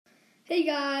Hey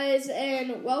guys,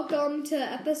 and welcome to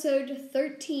episode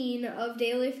 13 of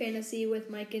Daily Fantasy with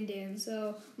Mike and Dan.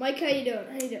 So, Mike, how you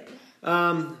doing?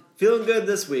 Feeling good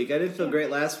this week. I didn't feel great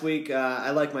last week. I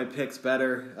like my picks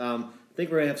better. I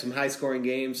think we're going to have some high-scoring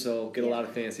games, so get a lot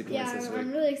of fantasy points this week.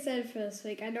 I'm really excited for this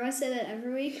week. I know I say that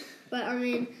every week, but I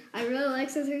really like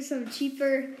since there's some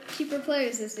cheaper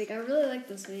players this week. I really like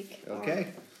this week. Okay.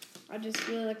 I just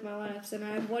really like my lineups, and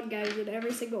I have one guy who's in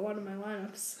every single one of my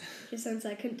lineups, just since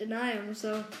I couldn't deny him.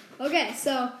 So,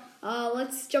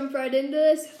 let's jump right into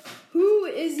this. Who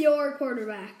is your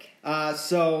quarterback?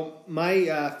 So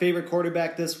my favorite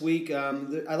quarterback this week,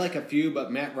 I like a few, but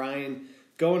Matt Ryan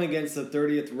going against the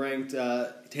 30th ranked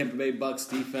Tampa Bay Bucks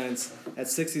defense at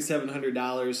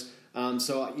 $6,700.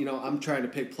 I'm trying to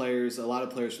pick a lot of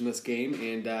players from this game,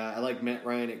 and I like Matt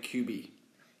Ryan at QB.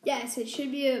 Yes, it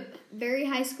should be a very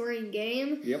high-scoring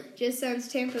game. Yep. Just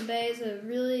since Tampa Bay is a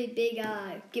really big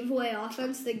giveaway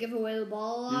offense, they give away the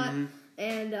ball a lot,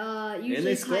 and usually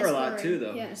they score a lot too,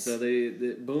 though. Yes. So they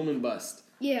boom and bust.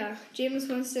 Yeah, Jameis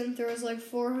Winston throws like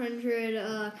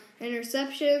 400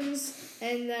 interceptions,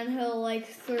 and then he'll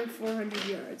throw 400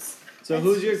 yards. So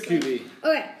who's your QB?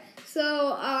 Okay.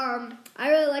 So, I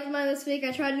really liked mine this week.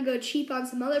 I tried to go cheap on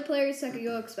some other players so I could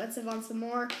go expensive on some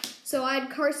more. So, I had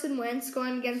Carson Wentz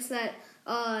going against that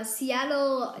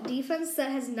Seattle defense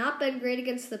that has not been great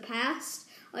against the past.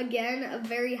 Again, a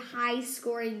very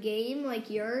high-scoring game like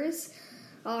yours.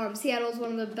 Seattle's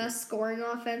one of the best scoring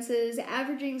offenses,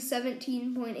 averaging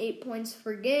 17.8 points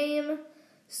per game.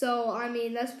 So,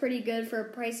 that's pretty good for a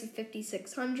price of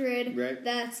 $5,600. Right.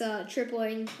 That's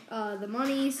tripling the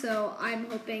money, so I'm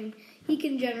hoping he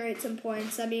can generate some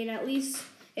points. At least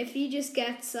if he just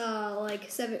gets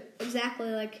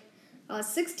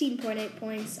 16.8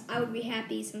 points, I would be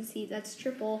happy since that's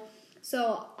triple.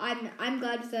 So, I'm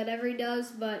glad with whatever he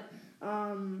does, but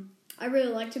I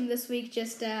really liked him this week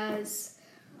just as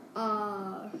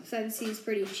since he's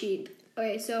pretty cheap.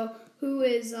 Okay, so who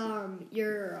is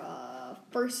your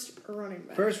first running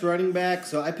back? First running back.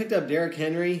 So I picked up Derrick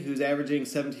Henry, who's averaging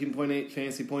 17.8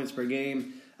 fantasy points per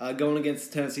game, going against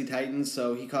the Tennessee Titans.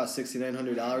 So he cost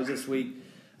 $6,900 this week.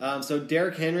 So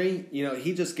Derrick Henry,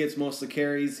 he just gets most of the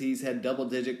carries. He's had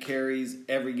double-digit carries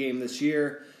every game this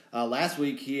year. Last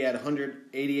week he had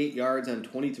 188 yards on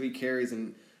 23 carries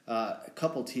and a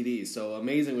couple TDs. So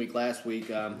amazing week last week.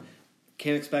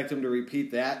 Can't expect him to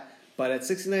repeat that. But at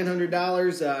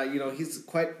 $6,900, he's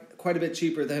quite a bit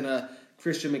cheaper than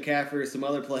Christian McCaffrey or some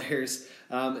other players.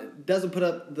 Doesn't put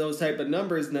up those type of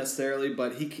numbers necessarily,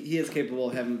 but he is capable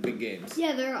of having big games.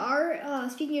 Yeah, there are,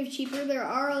 speaking of cheaper, there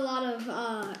are a lot of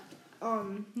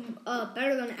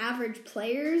better than average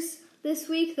players this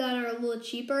week that are a little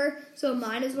cheaper. So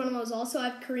mine is one of those also. I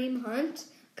have Kareem Hunt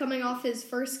coming off his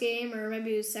first game, or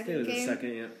maybe his second game.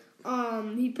 Second, yeah.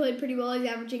 He played pretty well. He's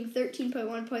averaging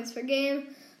 13.1 points per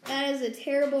game. That is a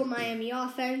terrible Miami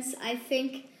offense. I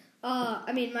think,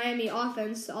 Miami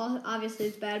offense obviously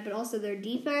is bad, but also their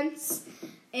defense.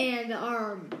 And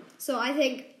so I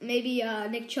think maybe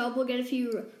Nick Chubb will get a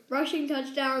few rushing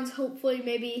touchdowns. Hopefully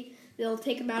maybe they'll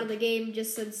take him out of the game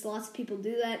just since lots of people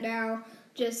do that now,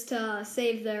 just to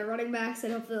save their running backs,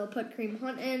 and hopefully they'll put Kareem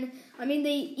Hunt in.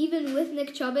 Even with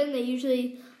Nick Chubb in, they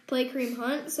usually play Kareem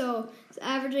Hunt, so it's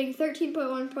averaging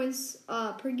 13.1 points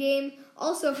per game,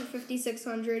 also for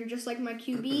 $5,600, just like my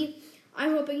QB.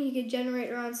 I'm hoping he could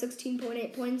generate around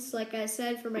 16.8 points, like I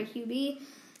said, for my QB,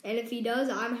 and if he does,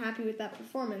 I'm happy with that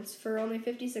performance. For only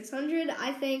 $5,600,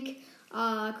 I think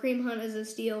Kareem Hunt is a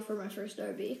steal for my first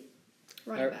RB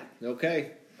running back.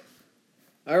 Okay.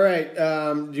 All right,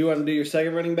 do you want to do your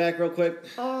second running back real quick?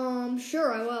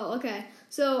 Sure, I will. Okay.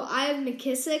 So I have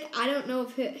McKissick. I don't know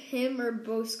if him or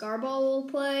Bo Scarborough will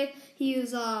play. He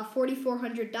was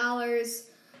 $4,400.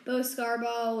 Bo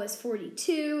Scarborough was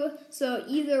 $42. So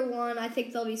either one, I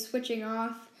think they'll be switching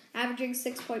off, averaging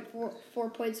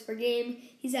 6.4 points per game.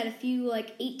 He's had a few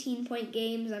 18-point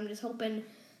games. I'm just hoping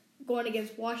going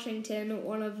against Washington,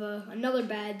 another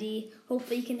bad D.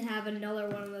 Hopefully he can have another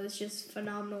one of those just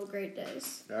phenomenal great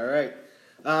days. All right.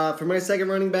 For my second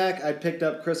running back, I picked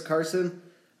up Chris Carson.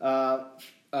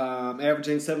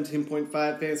 Averaging 17.5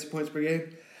 fantasy points per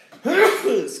game.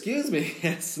 Excuse me,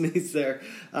 I sneezed there.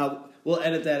 We'll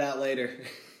edit that out later.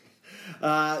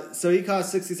 So he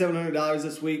cost $6,700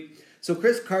 this week. So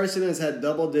Chris Carson has had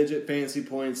double-digit fantasy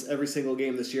points every single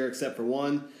game this year except for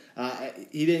one.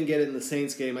 He didn't get it in the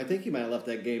Saints game. I think he might have left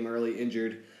that game early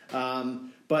injured.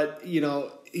 But,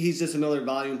 he's just another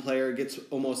volume player, gets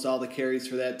almost all the carries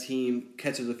for that team,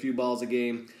 catches a few balls a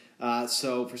game.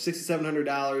 So for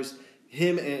 $6,700,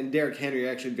 him and Derrick Henry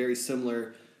are actually very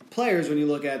similar players, when you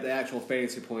look at the actual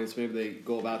fantasy points, maybe they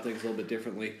go about things a little bit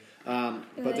differently.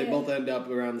 But they both end up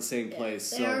around the same place.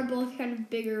 They are both kind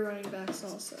of bigger running backs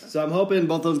also. So I'm hoping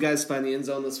both those guys find the end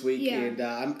zone this week, and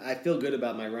I feel good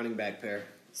about my running back pair.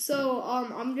 So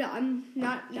I'm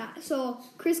not. So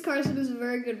Chris Carson is a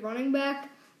very good running back.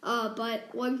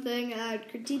 But one thing I'd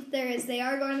critique there is they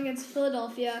are going against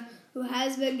Philadelphia, who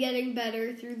has been getting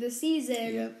better through the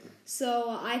season. Yep.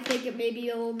 So I think it may be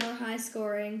a little more high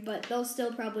scoring, but they'll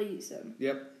still probably use him.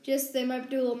 Yep. Just they might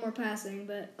do a little more passing,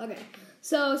 but okay.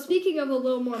 So speaking of a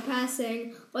little more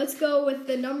passing, let's go with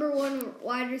the number one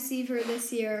wide receiver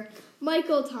this year.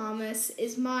 Michael Thomas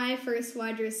is my first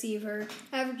wide receiver,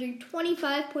 averaging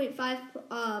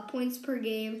 25.5 points per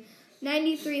game,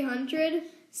 9,300,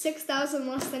 6,000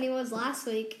 less than he was last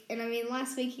week. And I mean,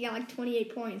 last week he got like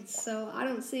 28 points, so I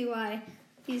don't see why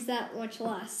he's that much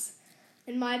less.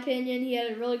 In my opinion, he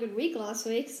had a really good week last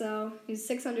week, so he's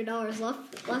 $600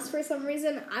 less for some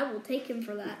reason. I will take him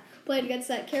for that. Played against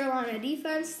that Carolina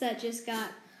defense that just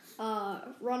got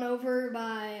run over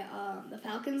by the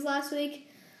Falcons last week.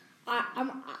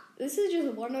 This is just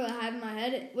a wonder that I have in my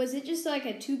head. Was it just like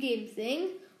a 2-game thing,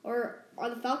 or are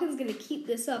the Falcons going to keep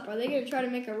this up? Are they going to try to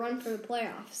make a run for the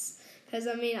playoffs? Because,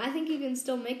 I mean, I think you can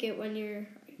still make it when you're...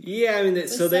 Yeah, I mean,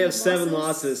 so they have 7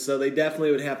 losses, so they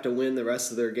definitely would have to win the rest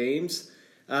of their games.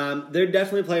 They're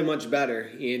definitely playing much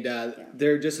better, and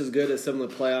they're just as good as some of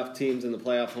the playoff teams in the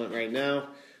playoff hunt right now.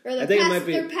 Or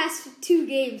their past 2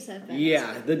 games have been.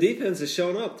 Yeah, the defense has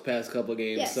shown up the past couple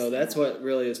games, so that's what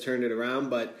really has turned it around.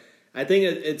 But I think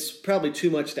it's probably too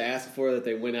much to ask for that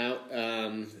they win out.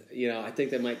 I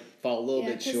think they might fall a little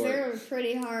bit short. They're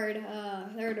pretty hard.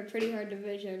 They're in a pretty hard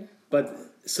division. But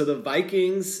so the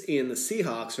Vikings and the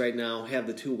Seahawks right now have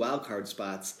the 2 wild card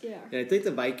spots. Yeah. And I think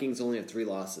the Vikings only have 3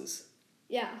 losses.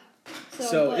 Yeah.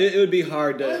 So it would be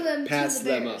hard to pass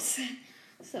them up.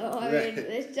 So, I mean,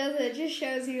 it just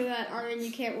shows you that,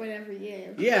 you can't win every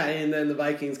game. Yeah, and then the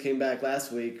Vikings came back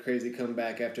last week. Crazy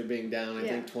comeback after being down, I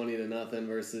think, 20-0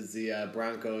 versus the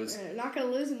Broncos. You're not going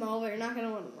to lose them all, but you're not going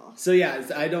to win them all. So, yeah,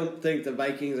 I don't think the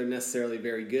Vikings are necessarily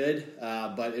very good,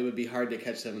 but it would be hard to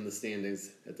catch them in the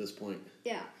standings at this point.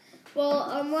 Yeah.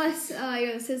 Well, unless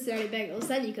you're the Cincinnati Bengals,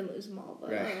 then you can lose them all.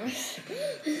 But, right.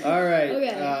 All right.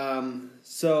 Okay.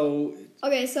 So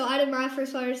I did my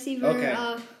first wide receiver.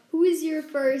 Okay. Who is your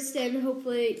first and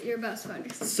hopefully your best wide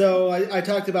receiver? So I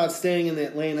talked about staying in the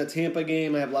Atlanta-Tampa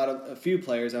game. I have a few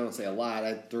players. I don't say a lot. I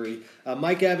had 3.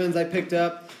 Mike Evans I picked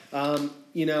up.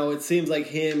 It seems like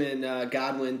him and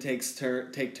Godwin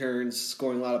take turns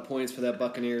scoring a lot of points for that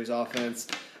Buccaneers offense.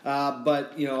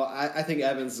 But I think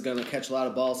Evans is going to catch a lot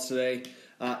of balls today.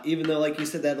 Even though, like you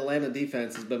said, that Atlanta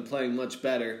defense has been playing much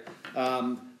better.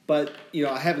 But,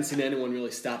 I haven't seen anyone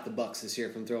really stop the Bucs this year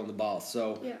from throwing the ball.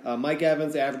 So, Mike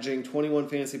Evans averaging 21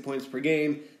 fantasy points per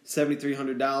game,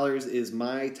 $7,300 is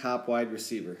my top wide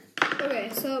receiver. Okay,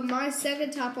 so my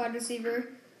second top wide receiver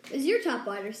is your top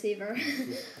wide receiver.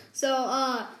 So,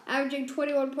 averaging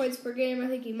 21 points per game, I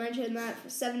think you mentioned that, for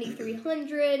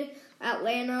 $7,300.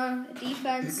 Atlanta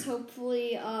defense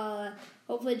hopefully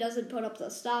doesn't put up the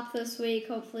stop this week.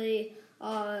 Hopefully,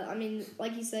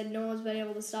 like you said, no one's been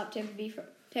able to stop Tampa Bay for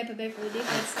the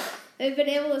defense. They've been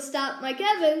able to stop Mike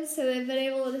Evans, so they've been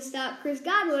able to stop Chris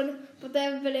Godwin, but they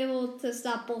haven't been able to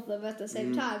stop both of them at the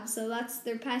same time. So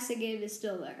their passing game is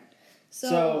still there.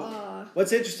 So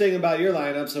what's interesting about your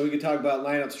lineup, so we could talk about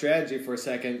lineup strategy for a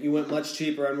second. You went much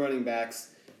cheaper on running backs.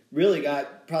 Really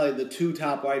got probably the 2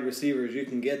 top wide receivers you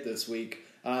can get this week.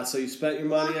 So you spent your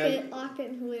money on Lockett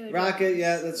and Julio. Rocket,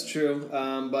 yeah, that's true.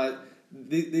 But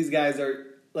these guys are,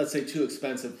 let's say, 2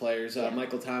 expensive players.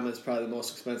 Michael Thomas probably the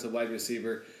most expensive wide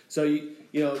receiver. So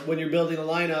when you're building a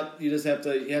lineup, you have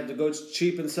to go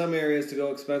cheap in some areas to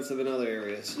go expensive in other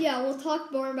areas. Yeah, we'll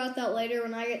talk more about that later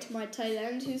when I get to my tight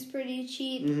end, who's pretty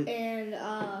cheap. Mm-hmm.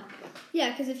 And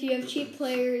because if you have cheap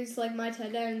players like my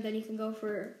tight end, then you can go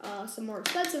for some more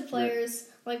expensive players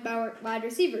like my wide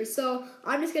receivers. So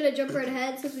I'm just gonna jump right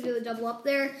ahead since we do the double up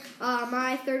there.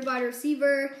 My third wide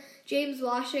receiver, James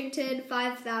Washington,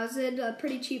 5,000, a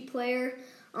pretty cheap player.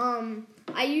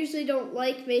 I usually don't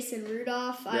like Mason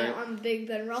Rudolph. Right. I'm a big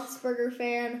Ben Roethlisberger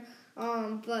fan,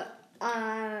 but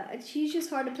he's just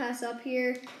hard to pass up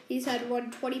here. He's had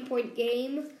 1 20-point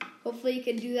game. Hopefully he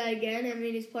can do that again. I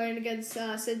mean, he's playing against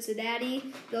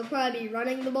Cincinnati. They'll probably be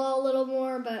running the ball a little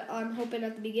more, but I'm hoping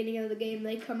at the beginning of the game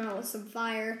they come out with some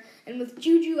fire. And with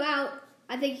Juju out,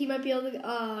 I think he might be able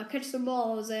to catch some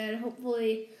balls and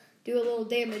hopefully do a little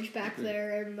damage back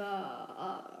there. And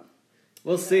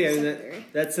We'll see. I mean,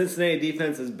 that Cincinnati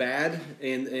defense is bad,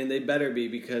 and they better be,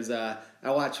 because I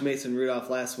watched Mason Rudolph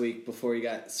last week before he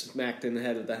got smacked in the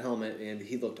head with the helmet, and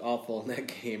he looked awful in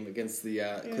that game against the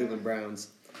Cleveland Browns.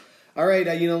 All right,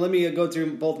 let me go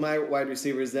through both my wide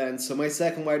receivers then. So my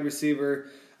second wide receiver,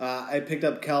 I picked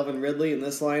up Calvin Ridley in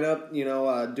this lineup,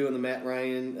 doing the Matt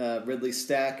Ryan Ridley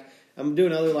stack. I'm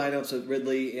doing other lineups with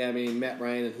Ridley, Matt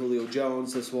Ryan and Julio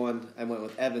Jones. This one, I went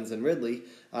with Evans and Ridley.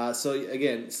 So,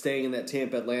 again, staying in that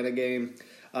Tampa-Atlanta game.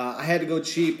 I had to go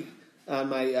cheap on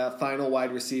my final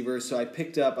wide receiver, so I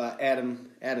picked up Adam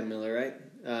Miller, right,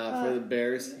 for the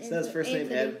Bears. It says first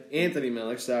name Anthony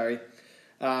Miller, sorry.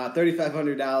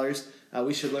 $3,500.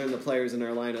 We should learn the players in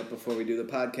our lineup before we do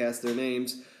the podcast, their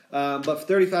names. But for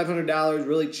 $3,500,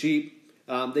 really cheap.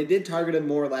 They did target him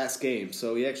more last game,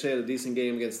 so he actually had a decent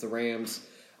game against the Rams.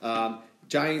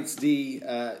 Giants D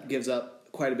gives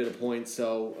up quite a bit of points,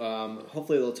 so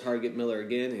hopefully they'll target Miller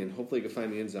again, and hopefully he can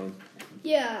find the end zone.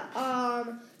 Yeah,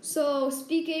 so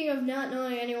speaking of not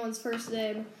knowing anyone's first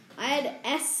name, I had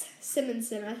S.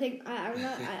 Simonson. I think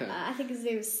I think his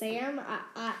name is Sam.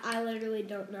 I literally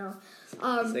don't know.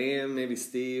 Sam, maybe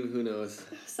Steve, who knows?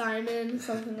 Simon,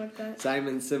 something like that.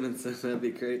 Simon Simonson, that'd be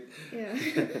great. Yeah.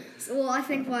 I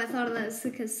think why I thought of that is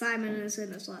because Simon is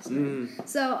in his last name.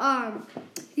 So,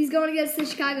 he's going against the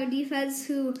Chicago defense,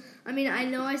 who, I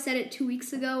know I said it 2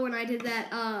 weeks ago when I did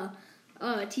that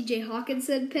T.J.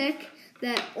 Hawkinson pick,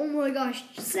 that, oh my gosh,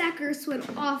 Zach Ertz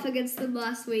went off against them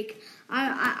last week.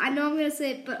 I know I'm going to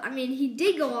say it, but, he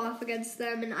did go off against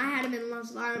them, and I had him in the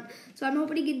last lineup, so I'm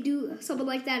hoping he can do something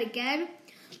like that again.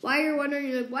 Why you're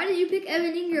wondering, why did you pick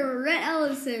Evan Ingram or Rhett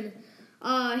Ellison?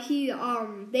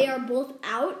 They are both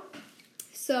out,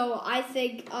 so I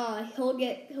think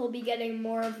he'll be getting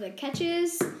more of the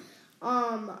catches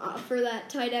for that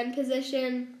tight end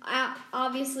position.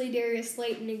 Obviously, Darius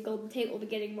Slayton and Golden Tate will be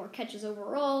getting more catches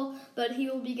overall, but he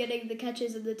will be getting the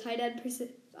catches in the tight end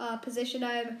position,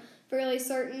 I'm fairly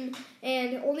certain.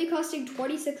 And only costing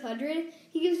 $2,600,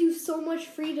 he gives you so much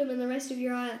freedom in the rest of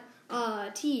your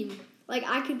team. Like,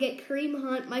 I could get Kareem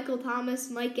Hunt, Michael Thomas,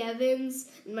 Mike Evans,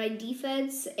 and my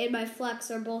defense and my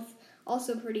flex are both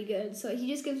also pretty good. So he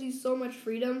just gives you so much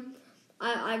freedom.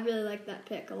 I really like that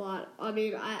pick a lot. I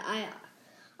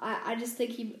just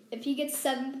think if he gets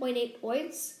 7.8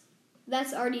 points,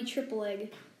 that's already tripling.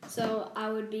 So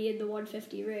I would be in the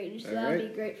 150 range. So that would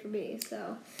be great for me.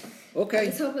 So okay,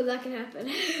 let's hope that can happen.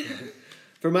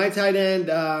 For my tight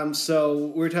end,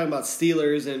 so we're talking about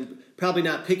Steelers and probably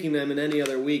not picking them in any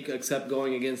other week except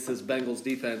going against this Bengals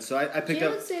defense. So I picked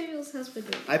up. Samuels has been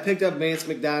good. I picked up Vance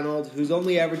McDonald, who's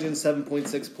only averaging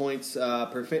 7.6 points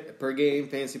per game,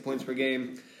 fantasy points per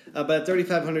game. But at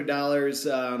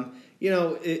 $3,500,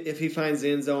 if he finds the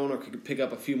end zone or could pick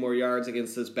up a few more yards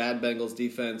against this bad Bengals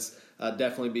defense,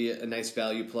 definitely be a nice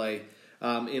value play.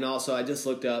 And also, I just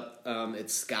looked up,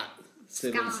 it's Scott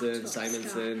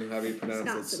Simonson, however you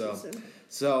pronounce it.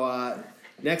 So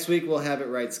next week we'll have it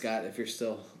right, Scott, if you're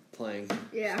still playing.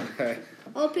 Yeah. All right.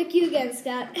 I'll pick you again,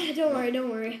 Scott. Don't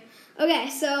worry. Okay,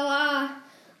 so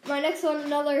my next one,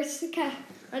 another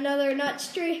not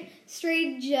strange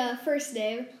first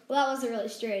name. Well, that wasn't really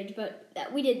strange, but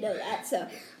we didn't know that. So,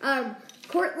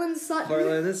 Cortland Sutton.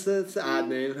 Cortland, it's an odd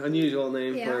name, unusual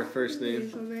name for a first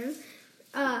name. Unusual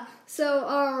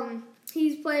name.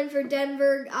 He's playing for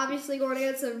Denver, obviously going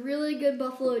against a really good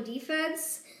Buffalo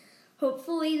defense.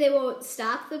 Hopefully they won't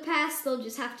stop the pass. They'll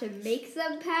just have to make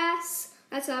them pass.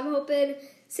 That's what I'm hoping.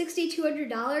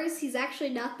 $6,200. He's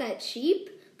actually not that cheap,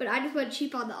 but I just went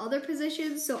cheap on the other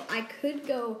positions, so I could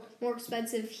go more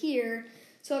expensive here.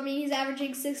 So, he's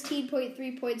averaging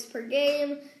 16.3 points per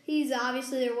game. He's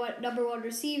obviously their number one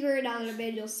receiver. Now that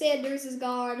Emmanuel Sanders is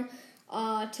gone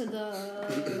to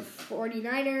the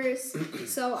 49ers.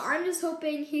 So, I'm just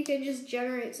hoping he can just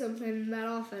generate something in that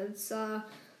offense. I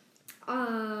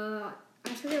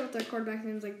forget what their quarterback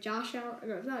name is, like Josh Allen.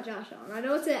 No, it's not Josh Allen. I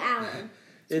know it's an Allen.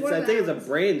 I think it's a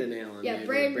Brandon Allen. Yeah,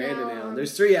 Brandon Allen.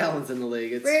 There's 3 Allens in the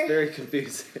league. It's very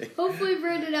confusing. Hopefully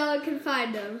Brandon Allen can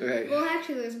find them. Right. Well,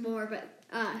 actually, there's more, but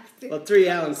 3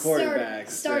 Allen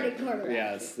quarterbacks. Starting quarterbacks.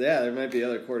 Yes. Yeah, there might be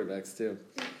other quarterbacks too.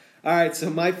 All right, so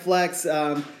my flex,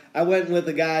 I went with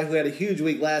a guy who had a huge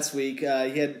week last week. He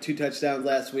had 2 touchdowns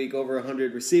last week, over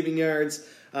 100 receiving yards.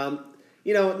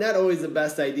 Not always the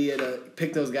best idea to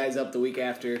pick those guys up the week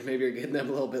after. Maybe you're getting them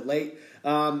a little bit late.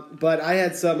 But I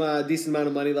had some decent amount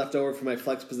of money left over for my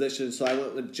flex position, so I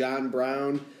went with John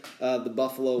Brown, the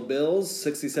Buffalo Bills,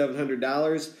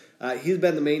 $6,700. He's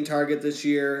been the main target this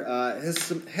year.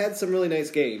 Had some really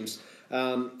nice games.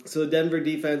 So the Denver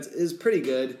defense is pretty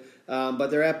good, but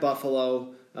they're at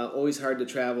Buffalo. always hard to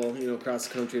travel, across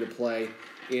the country to play.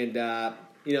 And,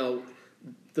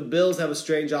 the Bills have a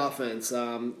strange offense.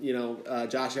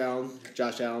 Josh Allen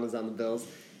is on the Bills.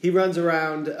 He runs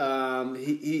around.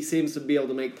 He seems to be able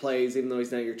to make plays, even though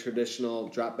he's not your traditional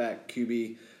drop-back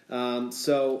QB.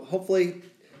 So hopefully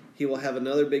he will have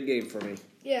another big game for me.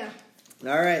 Yeah.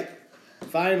 All right.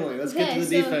 Finally, let's get to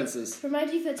the defenses. For my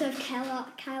defense, I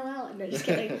have Kyle Allen. No, just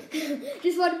kidding.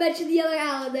 Just want to mention the other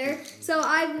Allen there. So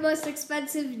I have the most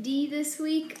expensive D this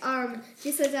week.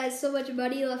 Just because I had so much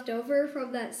money left over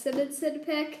from that Simonson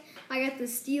pick. I got the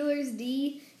Steelers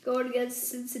D going against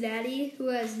Cincinnati, who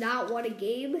has not won a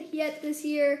game yet this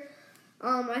year.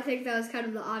 I think that was kind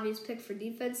of the obvious pick for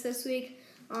defense this week.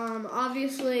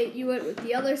 Obviously, you went with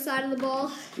the other side of the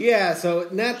ball. Yeah, so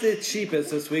not the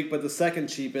cheapest this week, but the second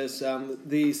cheapest.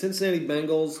 The Cincinnati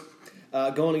Bengals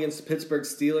going against the Pittsburgh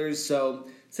Steelers. So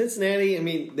Cincinnati,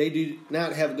 they do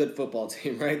not have a good football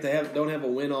team, right? They don't have a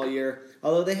win all year,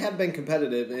 although they have been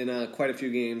competitive in quite a few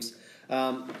games.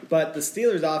 But the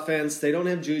Steelers offense, they don't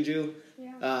have Juju.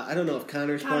 Yeah. I don't know if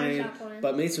Connor's playing,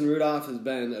 but Mason Rudolph has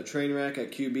been a train wreck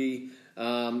at QB.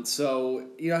 So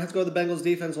I have to go with the Bengals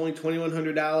defense, only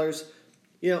 $2,100.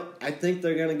 I think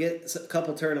they're going to get a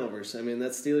couple turnovers. That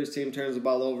Steelers team turns the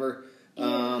ball over.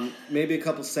 Maybe a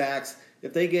couple sacks.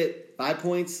 If they get 5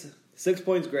 points, 6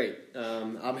 points, great.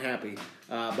 I'm happy.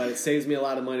 But it saves me a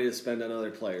lot of money to spend on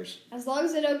other players. As long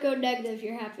as they don't go negative,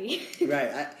 you're happy.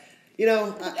 Right.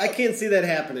 I can't see that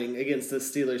happening against the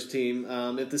Steelers team.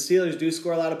 If the Steelers do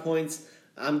score a lot of points,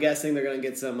 I'm guessing they're going to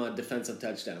get some defensive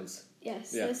touchdowns.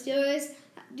 Yes, yeah. The Steelers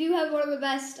do have one of the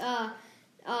best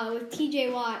with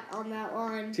T.J. Watt on that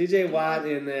line. T.J. Watt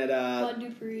and that Bud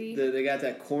Dupree. They got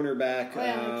that cornerback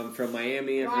from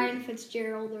Miami. Ryan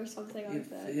Fitzgerald or something like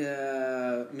that.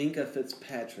 Yeah, Minka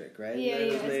Fitzpatrick, right? Yeah,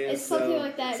 it's something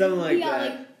like that. Something like he got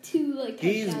that. Two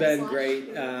He's been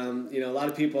great. A lot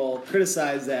of people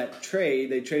criticize that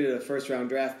trade. They traded a first-round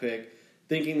draft pick,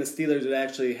 thinking the Steelers would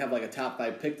actually have a top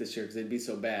 5 pick this year because they'd be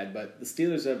so bad. But the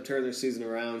Steelers have turned their season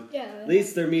around. Yeah. At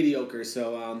least they're mediocre,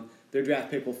 so their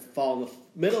draft pick will fall in the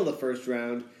middle of the first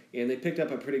round, and they picked up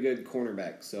a pretty good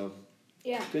cornerback. So,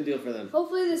 yeah, good deal for them.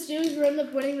 Hopefully the Steelers will end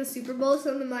up winning the Super Bowl,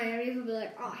 so the Miami will be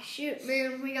like, oh, shoot,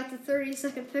 man, we got the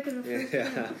 32nd pick in the first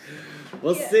round.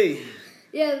 We'll see.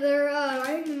 Yeah, I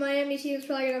think the Miami team is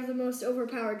probably going to have the most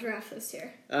overpowered draft this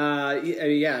year.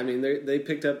 They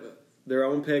picked up their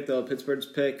own pick, though, Pittsburgh's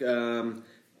pick. I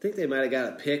think they might have got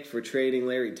a pick for trading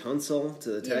Larry Tunsil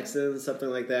to the Texans, something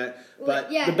like that. But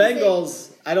the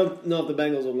Bengals, I don't know if the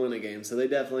Bengals will win a game, so they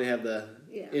definitely have the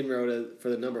inroad for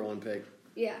the number 1 pick.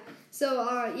 Yeah. So,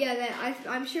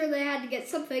 I'm sure they had to get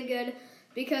something good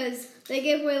because they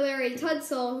gave away Larry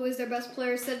Tunsil, who was their best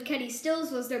player, said Kenny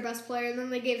Stills was their best player, and then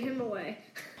they gave him away.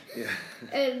 Yeah.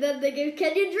 And then they gave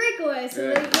Kenyon Drake away,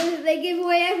 so they gave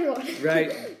away everyone.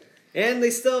 Right. And they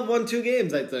still have won 2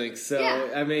 games, I think. So,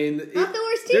 not the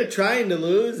worst team. They're trying to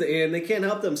lose, and they can't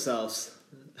help themselves.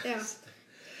 Yeah.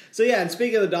 So, and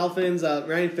speaking of the Dolphins,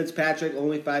 Ryan Fitzpatrick,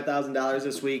 only $5,000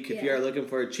 this week. If you are looking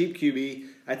for a cheap QB,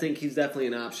 I think he's definitely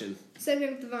an option. Same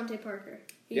thing with Devontae Parker.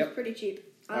 He's pretty cheap.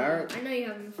 All right. I know you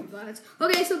have him a few lines.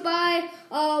 Okay, so bye.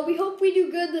 We hope we do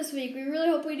good this week. We really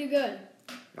hope we do good.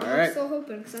 All right. I'm still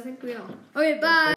hoping, because I think we all. Okay, bye.